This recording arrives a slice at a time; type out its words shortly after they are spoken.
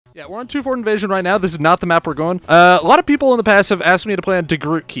Yeah, we're on 2-4 Invasion right now. This is not the map we're going. A lot of people in the past have asked me to play on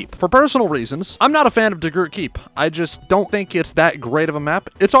DeGroot Keep. For personal reasons, I'm not a fan of DeGroot Keep. I just don't think it's that great of a map.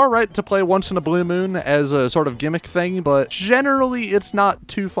 It's alright to play once in a blue moon as a sort of gimmick thing, but generally it's not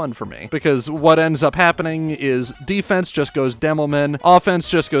too fun for me. Because what ends up happening is defense just goes demo men, offense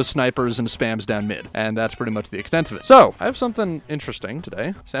just goes snipers and spams down mid. And that's pretty much the extent of it. So, I have something interesting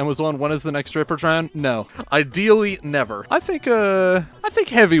today. Sam was on, when is the next Drippers round? No. Ideally, never. I think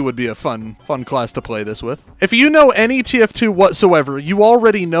Heavy would be a fun class to play this with. If you know any TF2 whatsoever, you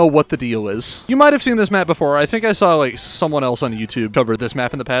already know what the deal is. You might have seen this map before. I think I saw like someone else on YouTube cover this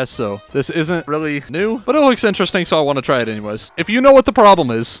map in the past, so this isn't really new, but it looks interesting, so I want to try it anyways. If you know what the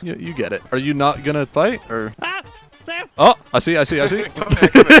problem is, you get it. Are you not gonna fight, or? Ah, Sam. Oh, I see. No.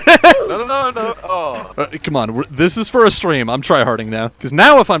 Oh. Come on, this is for a stream. I'm tryharding now. Because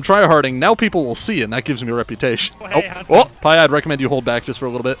now if I'm tryharding, now people will see it, and that gives me a reputation. Pi, I'd recommend you hold back just for a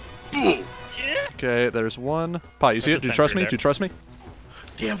little bit. Yeah. Okay, there's one. Pi, you see it? Do you trust me? Do you trust me?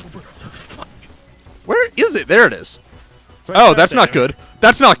 Damn. Where is it? There it is. Oh, that's not good.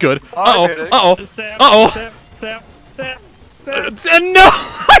 That's not good. Uh-oh. Sam. No!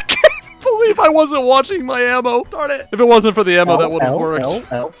 I can't believe I wasn't watching my ammo. Darn it. If it wasn't for the ammo, that would have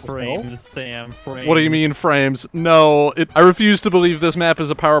worked. Frames, Sam, frames. What do you mean, frames? No, I refuse to believe this map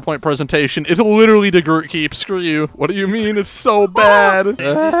is a PowerPoint presentation. It's literally DeGroot Keep. Screw you. What do you mean? It's so bad.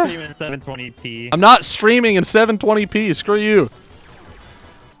 You're streaming in 720p. I'm not streaming in 720p. Screw you.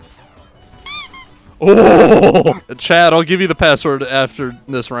 Oh! Chad, I'll give you the password after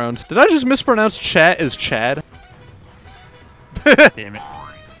this round. Did I just mispronounce chat as Chad? Damn it.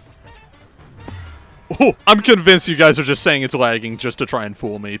 Oh, I'm convinced you guys are just saying it's lagging just to try and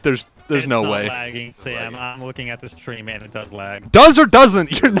fool me. There's no way. It's not lagging, Sam. I'm looking at the stream and it does lag. Does or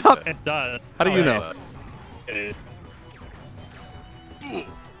doesn't? You're not. It does. How do you know? It is.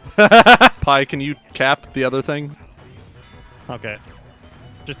 Pi, can you cap the other thing? Okay.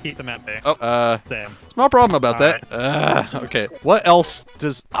 Just keep the map there. Oh, Sam. No problem about that. Okay. What else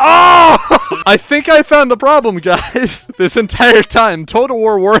does... Oh! I think I found the problem, guys. This entire time, Total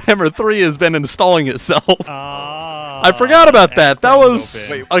War Warhammer 3 has been installing itself. I forgot about that. That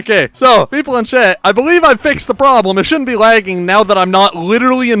was... Okay, so, people in chat, I believe I fixed the problem. It shouldn't be lagging now that I'm not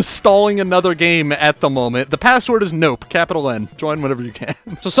literally installing another game at the moment. The password is nope, capital N. Join whenever you can.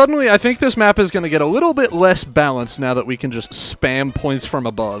 So suddenly, I think this map is going to get a little bit less balanced now that we can just spam points from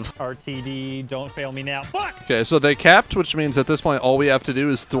above. RTD, don't fail me now. Fuck! Okay, so they capped, which means at this point, all we have to do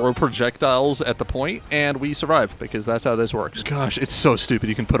is throw projectiles at the point, and we survive, because that's how this works. Gosh, it's so stupid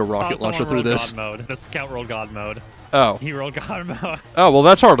you can put a rocket launcher through this. God mode. This scout roll God mode. Oh. He rolled God mode. Oh, well,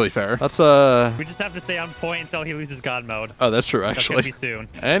 that's hardly fair. That's, We just have to stay on point until he loses God mode. Oh, that's true, actually. That's gonna be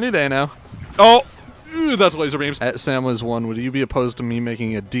soon. Any day now. Oh! Ooh, that's laser beams. At Sam was one, would you be opposed to me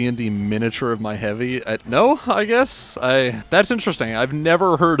making a D&D miniature of my heavy? No, I guess. That's interesting. I've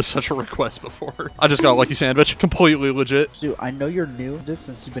never heard of such a request before. I just got a lucky sandwich. Completely legit. Dude, I know you're new to this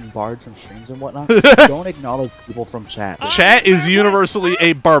since you've been barred from streams and whatnot. Don't acknowledge people from chat. Chat is universally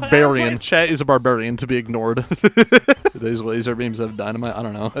a barbarian. Chat is a barbarian to be ignored. These laser beams have dynamite? I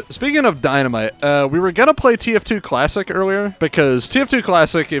don't know. Speaking of dynamite, we were gonna play TF2 Classic earlier, because TF2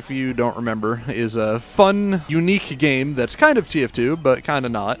 Classic, if you don't remember, is a fun, unique game that's kind of TF2, but kind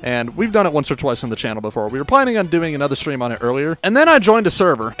of not. And we've done it once or twice on the channel before. We were planning on doing another stream on it earlier, and then I joined a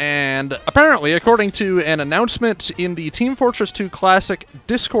server, and apparently, according to an announcement in the Team Fortress 2 Classic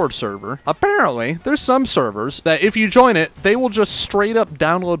Discord server, apparently, there's some servers that if you join it, they will just straight up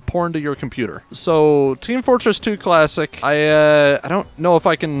download porn to your computer. So, Team Fortress 2 Classic, I don't know if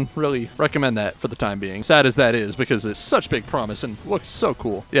I can really recommend that for the time being. Sad as that is, because it's such big promise and looks so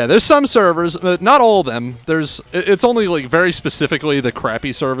cool. Yeah, there's some servers, not all of them. It's only like very specifically the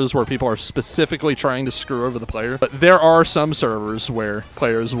crappy servers where people are specifically trying to screw over the player. But there are some servers where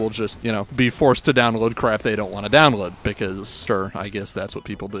players will just, you know, be forced to download crap they don't want to download because, sure, I guess that's what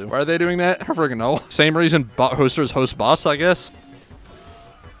people do. Why are they doing that? I freaking know. Same reason bot hosters host bots, I guess.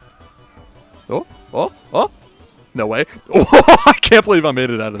 Oh. No way. Oh, I can't believe I made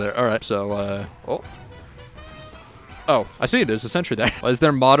it out of there. All right, so, Oh, I see. There's a sentry there. Is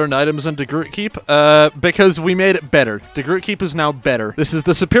there modern items in DeGroot Keep? Because we made it better. DeGroot Keep is now better. This is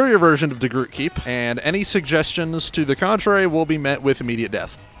the superior version of DeGroot Keep, and any suggestions to the contrary will be met with immediate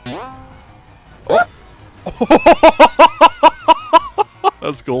death. Oh.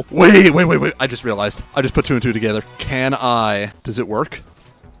 That's cool. Wait. I just realized. I just put 2 and 2 together. Can I? Does it work?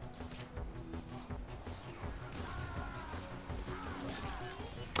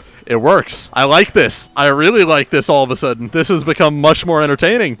 It works. I like this. I really like this all of a sudden. This has become much more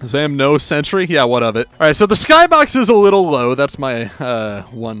entertaining. Sam, no sentry? Yeah, what of it? All right, so the skybox is a little low. That's my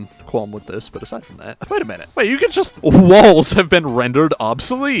one qualm with this, but aside from that, wait a minute. Wait, you can just... Walls have been rendered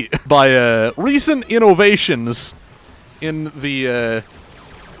obsolete by recent innovations in the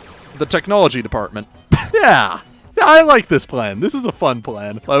technology department. Yeah, I like this plan. This is a fun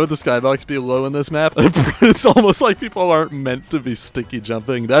plan. Why would the skybox be low in this map? It's almost like people aren't meant to be sticky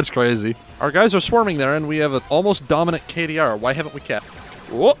jumping. That's crazy. Our guys are swarming there, and we have an almost dominant KDR. Why haven't we kept?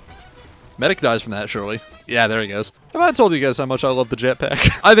 Whoa. Medic dies from that, surely. Yeah, there he goes. Have I told you guys how much I love the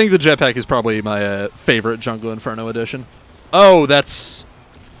jetpack? I think the jetpack is probably my favorite Jungle Inferno edition. Oh, that's...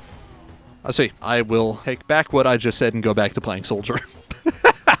 I see. I will take back what I just said and go back to playing Soldier.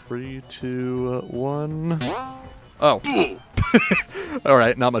 3, 2, 1. Oh.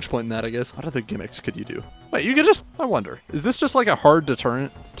 Alright, not much point in that, I guess. What other gimmicks could you do? Wait, you can just... I wonder. Is this just like a hard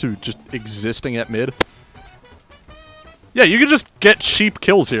deterrent to just existing at mid? Yeah, you can just get cheap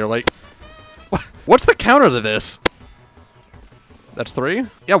kills here. Like, what's the counter to this? That's 3?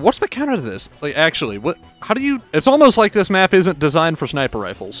 Yeah, what's the counter to this? Like, actually, what? How do you... It's almost like this map isn't designed for sniper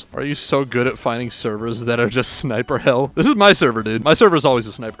rifles. Are you so good at finding servers that are just sniper hell? This is my server, dude. My server's always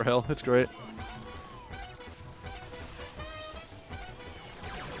a sniper hell. It's great.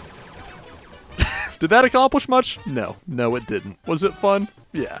 Did that accomplish much? No. No, it didn't. Was it fun?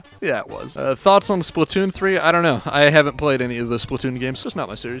 Yeah. Yeah, it was. Thoughts on Splatoon 3? I don't know. I haven't played any of the Splatoon games. Just not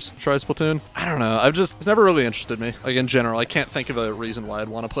my series. Try Splatoon? I don't know. It's never really interested me. Like, in general, I can't think of a reason why I'd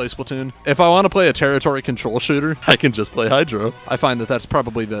want to play Splatoon. If I want to play a territory control shooter, I can just play Hydro. I find that that's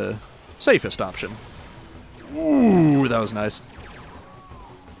probably the safest option. Ooh, that was nice.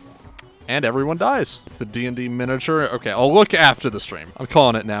 And everyone dies. It's the D&D miniature. Okay, I'll look after the stream. I'm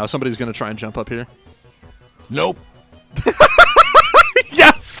calling it now. Somebody's going to try and jump up here. Nope.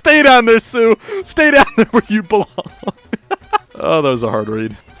 Yes, stay down there, Sue. Stay down there where you belong. Oh, that was a hard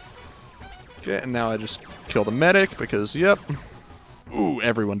read. Okay, and now I just kill the medic because, yep. Ooh,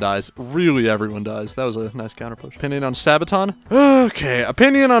 everyone dies. Really, everyone dies. That was a nice counter push. Opinion on Sabaton? Okay,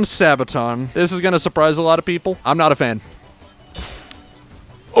 opinion on Sabaton. This is going to surprise a lot of people. I'm not a fan.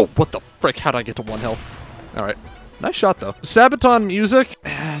 Oh, what the frick? How'd I get to 1 health? All right. Nice shot, though. Sabaton music,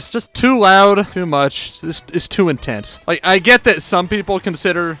 it's just too loud, too much. This is too intense. Like, I get that some people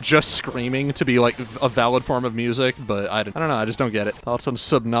consider just screaming to be, like, a valid form of music, but I don't know. I just don't get it. Thoughts on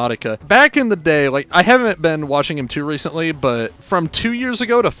Subnautica? Back in the day, like, I haven't been watching him too recently, but from 2 years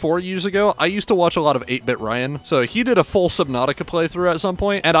ago to 4 years ago, I used to watch a lot of 8-Bit Ryan. So he did a full Subnautica playthrough at some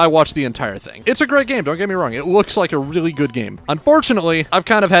point, and I watched the entire thing. It's a great game, don't get me wrong. It looks like a really good game. Unfortunately, I've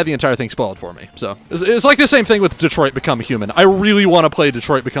kind of had the entire thing spoiled for me. So it's like the same thing with Detroit Become Human. I really want to play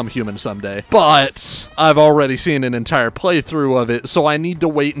Detroit Become Human someday, but I've already seen an entire playthrough of it, so I need to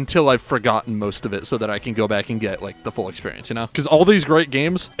wait until I've forgotten most of it so that I can go back and get, like, the full experience, you know? Because all these great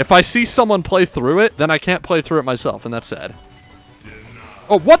games, if I see someone play through it, then I can't play through it myself, and that's sad.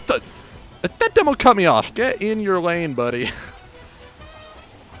 Oh, what the? That demo cut me off. Get in your lane, buddy.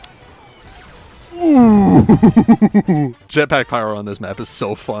 Ooh. Jetpack Pyro on this map is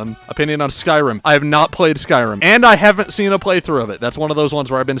so fun. Opinion on Skyrim. I have not played Skyrim, and I haven't seen a playthrough of it. That's one of those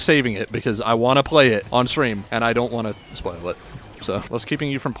ones where I've been saving it because I want to play it on stream, and I don't want to spoil it. So, what's keeping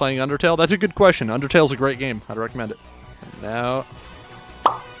you from playing Undertale? That's a good question. Undertale's a great game. I'd recommend it. And now...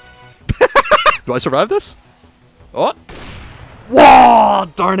 Do I survive this? Oh!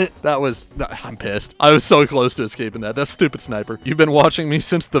 Whoa! Darn it! I'm pissed. I was so close to escaping that. That's stupid sniper. You've been watching me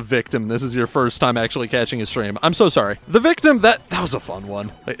since The Victim. This is your first time actually catching a stream. I'm so sorry. The Victim, that was a fun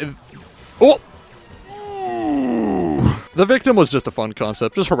one. Oh! The Victim was just a fun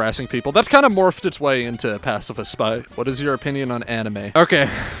concept, just harassing people. That's kind of morphed its way into Pacifist Spy. What is your opinion on anime? Okay,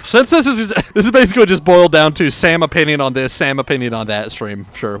 since this is basically just boiled down to Sam opinion on this, Sam opinion on that stream.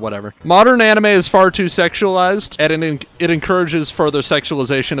 Sure, whatever. Modern anime is far too sexualized, and it encourages further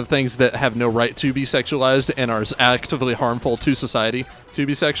sexualization of things that have no right to be sexualized and are actively harmful to society to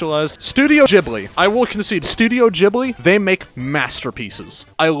be sexualized. Studio Ghibli. I will concede, Studio Ghibli, they make masterpieces.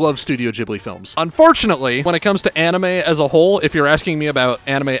 I love Studio Ghibli films. Unfortunately, when it comes to anime as a whole, if you're asking me about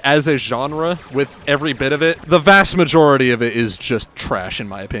anime as a genre, with every bit of it, the vast majority of it is just trash, in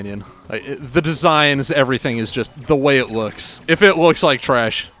my opinion. Like, the designs, everything is just the way it looks. If it looks like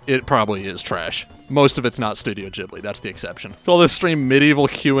trash, it probably is trash. Most of it's not Studio Ghibli, that's the exception. Call this stream Medieval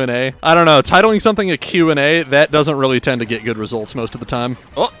Q&A. I don't know, titling something a Q&A, that doesn't really tend to get good results most of the time.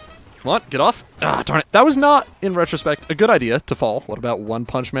 Oh! Come on, get off. Ah, darn it. That was not, in retrospect, a good idea to fall. What about One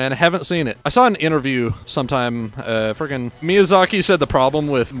Punch Man? Haven't seen it. I saw an interview sometime, friggin' Miyazaki said the problem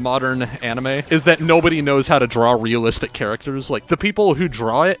with modern anime is that nobody knows how to draw realistic characters. Like, the people who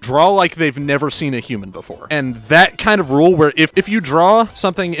draw it, draw like they've never seen a human before. And that kind of rule where if you draw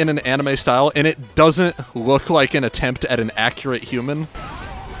something in an anime style and it doesn't look like an attempt at an accurate human,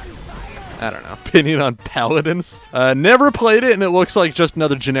 I don't know. Opinion on Paladins? Never played it, and it looks like just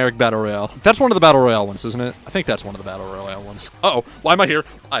another generic Battle Royale. That's one of the Battle Royale ones, isn't it? I think that's one of the Battle Royale ones. Uh-oh. Why am I here?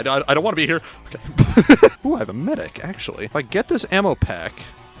 I don't want to be here. Okay. Ooh, I have a medic, actually. If I get this ammo pack...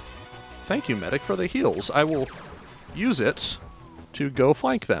 Thank you, medic, for the heals. I will use it to go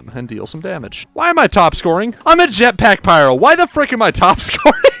flank them and deal some damage. Why am I top scoring? I'm a jetpack pyro. Why the frick am I top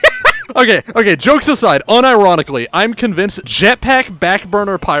scoring? Okay, jokes aside, unironically, I'm convinced Jetpack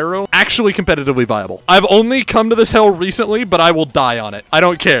Backburner Pyro actually competitively viable. I've only come to this hill recently, but I will die on it. I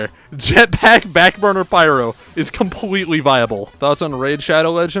don't care. Jetpack Backburner Pyro is completely viable. Thoughts on Raid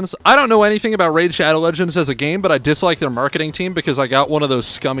Shadow Legends? I don't know anything about Raid Shadow Legends as a game, but I dislike their marketing team because I got one of those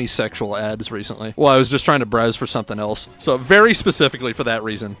scummy sexual ads recently. Well, I was just trying to browse for something else. So very specifically for that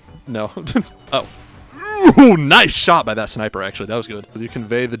reason, no. Oh. Ooh, nice shot by that sniper, actually. That was good. You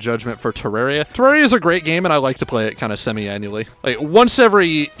convey the judgment for Terraria. Terraria is a great game, and I like to play it kind of semi-annually. Like, once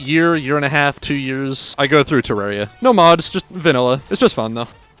every year, year and a half, 2 years, I go through Terraria. No mods, just vanilla. It's just fun, though.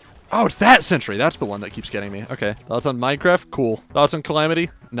 Oh, it's that Sentry. That's the one that keeps getting me. Okay. Thoughts on Minecraft? Cool. Thoughts on Calamity?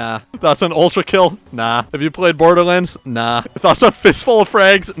 Nah. Thoughts on Ultra Kill? Nah. Have you played Borderlands? Nah. Thoughts on Fistful of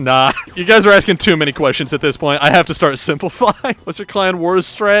Frags? Nah. You guys are asking too many questions at this point. I have to start simplifying. What's your Clan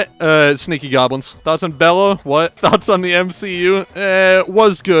Wars strat? Sneaky Goblins. Thoughts on Bella? What? Thoughts on the MCU?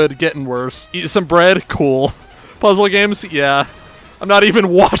 Was good. Getting worse. Eat some bread? Cool. Puzzle games? Yeah. I'm not even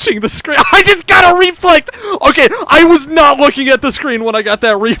watching the screen. I just got a reflect! Okay, I was not looking at the screen when I got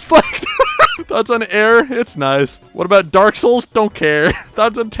that reflect. Thoughts on Air? It's nice. What about Dark Souls? Don't care.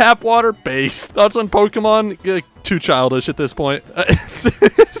 Thoughts on Tap Water? Based. Thoughts on Pokemon? Too childish at this point.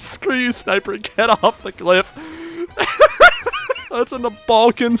 Screw you, Sniper. Get off the cliff. That's in the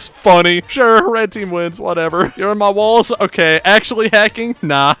Balkans. Funny. Sure, red team wins. Whatever. You're on my walls? Okay. Actually hacking?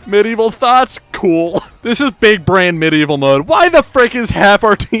 Nah. Medieval thoughts? Cool. This is big brain medieval mode. Why the frick is half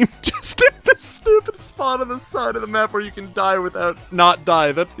our team just in this stupid spot on the side of the map where you can die without not die?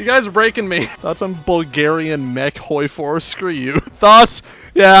 You guys are breaking me. Thoughts on Bulgarian mech hoi 4? Screw you. Thoughts?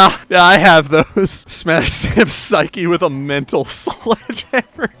 Yeah, I have those. Smash Sam's psyche with a mental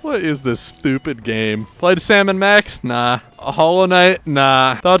sledgehammer. What is this stupid game? Played Sam & Max? Nah. A Hollow Knight?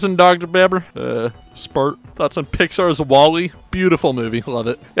 Nah. Thoughts on Dr. Pepper? Spurt. Thoughts on Pixar's WALL-E? Beautiful movie. Love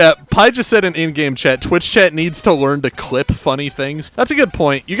it. Yeah, Pi just said in in-game chat, Twitch chat needs to learn to clip funny things. That's a good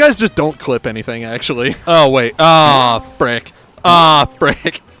point. You guys just don't clip anything, actually. Oh, wait. Ah, frick. Ah,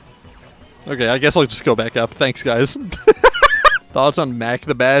 frick. Okay, I guess I'll just go back up. Thanks, guys. Thoughts on Mac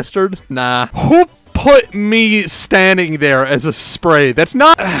the Bastard? Nah. Who put me standing there as a spray? That's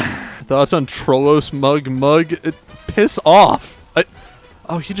not... Thoughts on Trollos Mug? Piss off.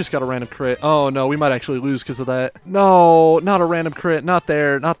 Oh, he just got a random crit. Oh, no, we might actually lose because of that. No, not a random crit. Not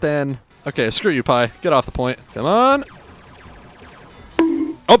there. Not then. Okay, screw you, Pi. Get off the point. Come on.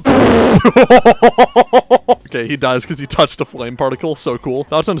 Oh. Okay, he dies because he touched a flame particle. So cool.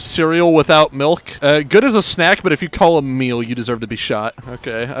 Thoughts on cereal without milk? Good as a snack, but if you call a meal, you deserve to be shot.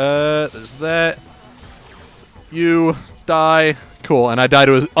 Okay, there's that. You die. Cool, and I die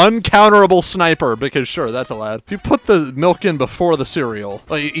to an uncounterable sniper, because sure, that's allowed. If you put the milk in before the cereal,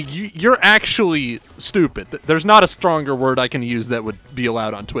 like, you're actually stupid. There's not a stronger word I can use that would be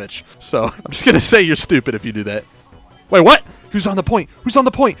allowed on Twitch. So, I'm just gonna say you're stupid if you do that. Wait, what? Who's on the point? Who's on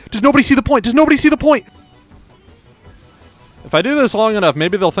the point? Does nobody see the point? Does nobody see the point? If I do this long enough,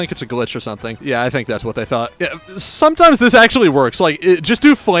 maybe they'll think it's a glitch or something. Yeah, I think that's what they thought. Yeah, sometimes this actually works. Like, just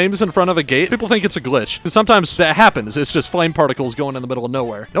do flames in front of a gate. People think it's a glitch. Because sometimes that happens. It's just flame particles going in the middle of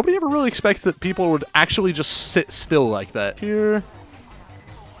nowhere. Nobody ever really expects that people would actually just sit still like that. Here.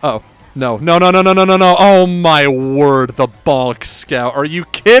 Uh-oh. No. Oh my word, the Bonk Scout. Are you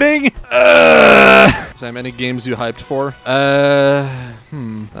kidding? Sam, any games you hyped for?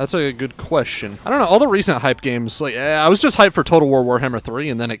 That's a good question. I don't know, all the recent hype games, like, I was just hyped for Total War Warhammer 3,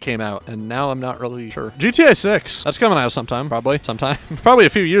 and then it came out, and now I'm not really sure. GTA 6, that's coming out sometime, probably, probably a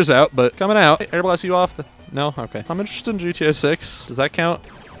few years out, but coming out. Hey, air blast you off? No? Okay. I'm interested in GTA 6. Does that count?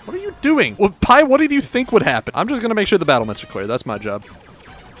 What are you doing? Well, Pi, what did you think would happen? I'm just gonna make sure the battlements are clear. That's my job.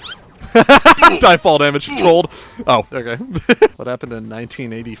 Die fall damage. Trolled. Oh, okay. What happened in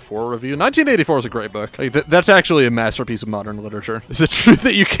 1984 review? 1984 is a great book. Like, that's actually a masterpiece of modern literature. Is it true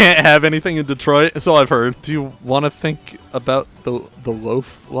that you can't have anything in Detroit? That's all I've heard. Do you want to think about the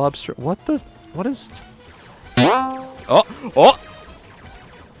loaf lobster? What is...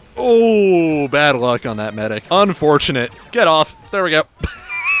 Oh, bad luck on that medic. Unfortunate. Get off. There we go.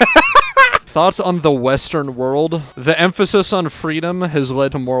 Thoughts on the Western world? The emphasis on freedom has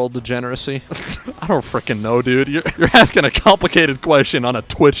led to moral degeneracy. I don't freaking know, dude. You're asking a complicated question on a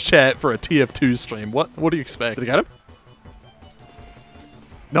Twitch chat for a TF2 stream. What do you expect? Did you get him?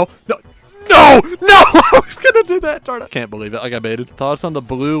 No! I was gonna do that, darn it. Can't believe it. I got baited. Thoughts on the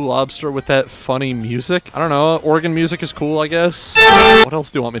blue lobster with that funny music? I don't know. Organ music is cool, I guess. What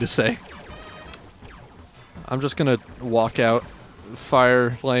else do you want me to say? I'm just gonna walk out.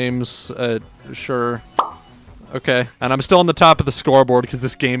 Fire, flames, sure. Okay. And I'm still on the top of the scoreboard because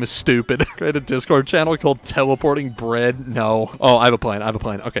this game is stupid. Create a Discord channel called Teleporting Bread. No. Oh, I have a plan.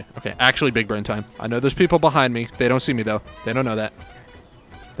 Okay. Actually, big brain time. I know there's people behind me. They don't see me, though. They don't know that.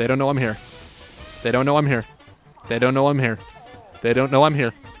 They don't know I'm here. They don't know I'm here. They don't know I'm here. They don't know I'm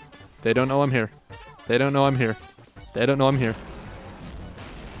here. They don't know I'm here. They don't know I'm here. They don't know I'm here.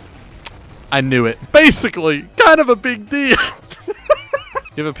 I knew it. Basically, kind of a big deal.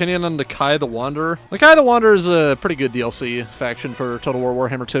 You have opinion on Nakai the Wanderer? Nakai the Wanderer is a pretty good DLC faction for Total War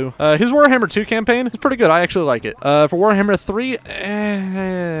Warhammer 2. His Warhammer 2 campaign is pretty good. I actually like it. For Warhammer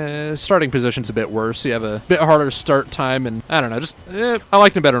 3, starting position's a bit worse. You have a bit harder start time, and I don't know. Just I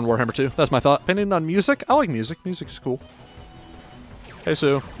liked him better in Warhammer 2. That's my thought. Opinion on music? I like music. Music is cool. Hey,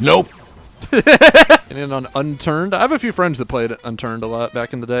 Sue. Nope. And on Unturned, I have a few friends that played Unturned a lot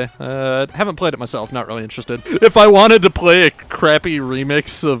back in the day. Haven't played it myself, not really interested. If I wanted to play a crappy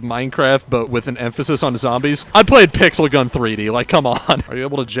remix of Minecraft, but with an emphasis on zombies, I'd play Pixel Gun 3D, like, come on. Are you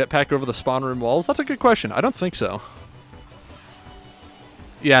able to jetpack over the spawn room walls? That's a good question. I don't think so.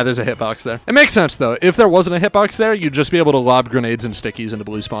 Yeah, there's a hitbox there. It makes sense, though. If there wasn't a hitbox there, you'd just be able to lob grenades and stickies into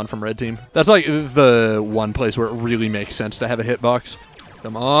blue spawn from red team. That's like the one place where it really makes sense to have a hitbox.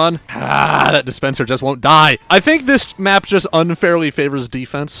 Come on. Ah, that dispenser just won't die. I think this map just unfairly favors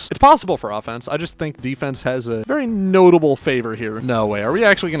defense. It's possible for offense. I just think defense has a very notable favor here. No way. Are we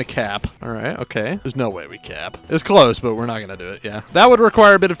actually going to cap? All right, okay. There's no way we cap. It's close, but we're not going to do it, yeah. That would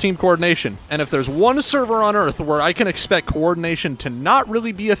require a bit of team coordination. And if there's one server on Earth where I can expect coordination to not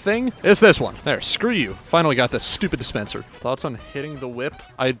really be a thing, it's this one. There, screw you. Finally got this stupid dispenser. Thoughts on hitting the whip?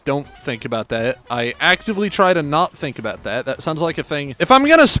 I don't think about that. I actively try to not think about that. That sounds like a thing. If I'm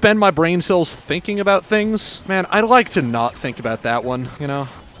gonna spend my brain cells thinking about things, man, I'd like to not think about that one, you know?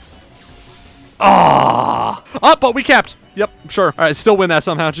 But we capped. Yep, sure. All right, still win that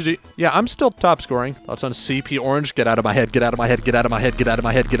somehow, GG. Yeah, I'm still top scoring. Thoughts on CP Orange? Get out of my head, get out of my head, get out of my head, get out of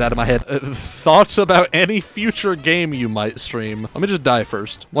my head, get out of my head. Thoughts about any future game you might stream? Let me just die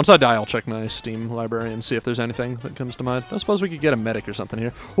first. Once I die, I'll check my Steam library and see if there's anything that comes to mind. I suppose we could get a medic or something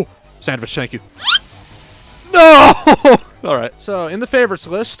here. Oh, sandwich, thank you. No! Alright, so in the favorites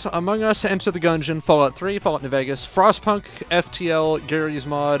list, Among Us, Enter the Gungeon, Fallout 3, Fallout New Vegas, Frostpunk, FTL, Gary's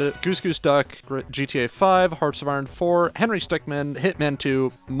Mod, Goose Goose Duck, GTA 5, Hearts of Iron 4, Henry Stickmin, Hitman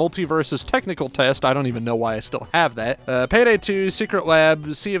 2, Multiverse's Technical Test, I don't even know why I still have that, Payday 2, Secret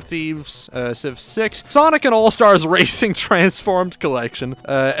Lab, Sea of Thieves, Civ 6, Sonic and All-Stars Racing Transformed Collection,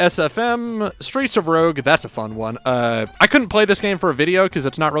 SFM, Streets of Rogue, that's a fun one. I couldn't play this game for a video because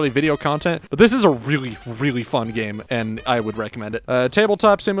it's not really video content, but this is a really, really fun game, and I would recommend it.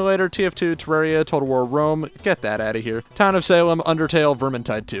 Tabletop Simulator, TF2, Terraria, Total War Rome, get that out of here. Town of Salem, Undertale,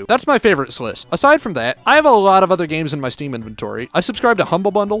 Vermintide 2. That's my favorites list. Aside from that, I have a lot of other games in my Steam inventory. I subscribe to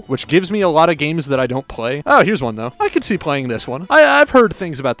Humble Bundle, which gives me a lot of games that I don't play. Oh, here's one though. I could see playing this one. I've heard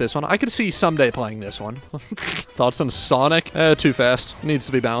things about this one. I could see someday playing this one. Thoughts on Sonic? Too fast. Needs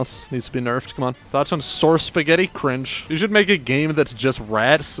to be balanced. Needs to be nerfed. Come on. Thoughts on Source Spaghetti? Cringe. You should make a game that's just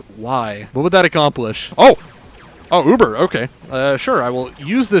rats. Why? What would that accomplish? Oh, Uber, okay. Sure, I will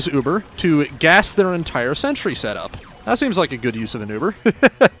use this Uber to gas their entire Sentry setup. That seems like a good use of an Uber.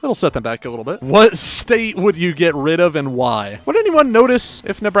 It'll set them back a little bit. What state would you get rid of and why? Would anyone notice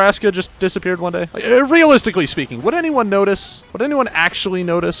if Nebraska just disappeared one day? Like, realistically speaking, would anyone notice? Would anyone actually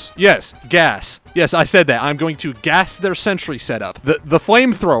notice? Yes, gas. Yes, I said that. I'm going to gas their Sentry setup. The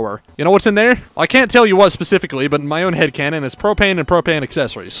flamethrower. You know what's in there? Well, I can't tell you what specifically, but in my own headcanon, it's propane and propane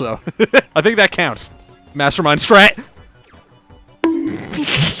accessories, so I think that counts. Mastermind strat.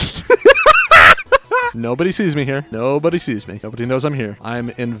 Nobody sees me here. Nobody sees me. Nobody knows I'm here.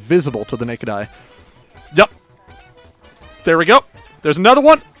 I'm invisible to the naked eye. Yup. There we go. There's another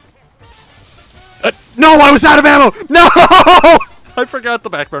one. No, I was out of ammo. No! I forgot the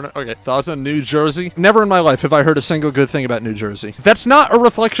back burner. Okay, thoughts on New Jersey? Never in my life have I heard a single good thing about New Jersey. That's not a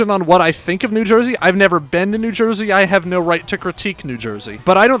reflection on what I think of New Jersey. I've never been to New Jersey. I have no right to critique New Jersey.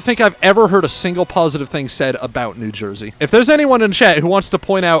 But I don't think I've ever heard a single positive thing said about New Jersey. If there's anyone in chat who wants to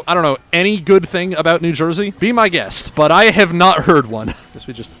point out, I don't know, any good thing about New Jersey, be my guest. But I have not heard one. Guess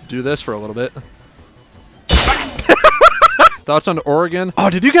we just do this for a little bit. Thoughts on Oregon?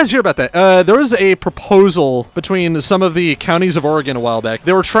 Oh, did you guys hear about that? There was a proposal between some of the counties of Oregon a while back.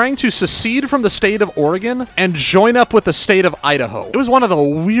 They were trying to secede from the state of Oregon and join up with the state of Idaho. It was one of the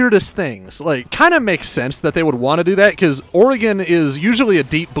weirdest things. Like, kind of makes sense that they would want to do that because Oregon is usually a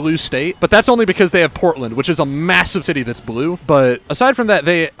deep blue state, but that's only because they have Portland, which is a massive city that's blue. But aside from that,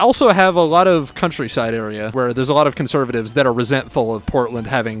 they also have a lot of countryside area where there's a lot of conservatives that are resentful of Portland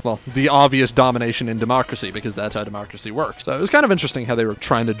having, well, the obvious domination in democracy because that's how democracy works. So it was kind of interesting how they were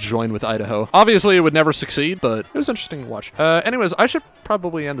trying to join with Idaho. Obviously, it would never succeed, but it was interesting to watch. Anyways, I should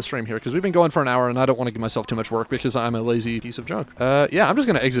probably end the stream here because we've been going for an hour and I don't want to give myself too much work because I'm a lazy piece of junk. Yeah, I'm just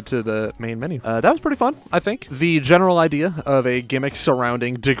going to exit to the main menu. That was pretty fun, I think. The general idea of a gimmick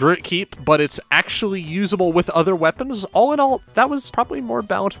surrounding DeGroot keep, but it's actually usable with other weapons. All in all, that was probably more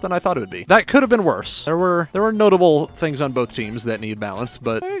balanced than I thought it would be. That could have been worse. There were notable things on both teams that need balance,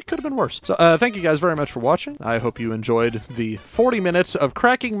 but it could have been worse. So thank you guys very much for watching. I hope you enjoyed the 40 minutes of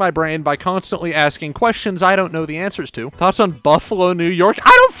cracking my brain by constantly asking questions I don't know the answers to. Thoughts on Buffalo, New York?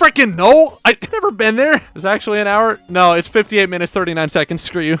 I don't freaking know! I've never been there. It's actually an hour? No, it's 58 minutes, 39 seconds.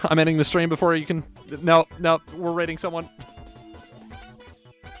 Screw you. I'm ending the stream before you can... No, we're rating someone.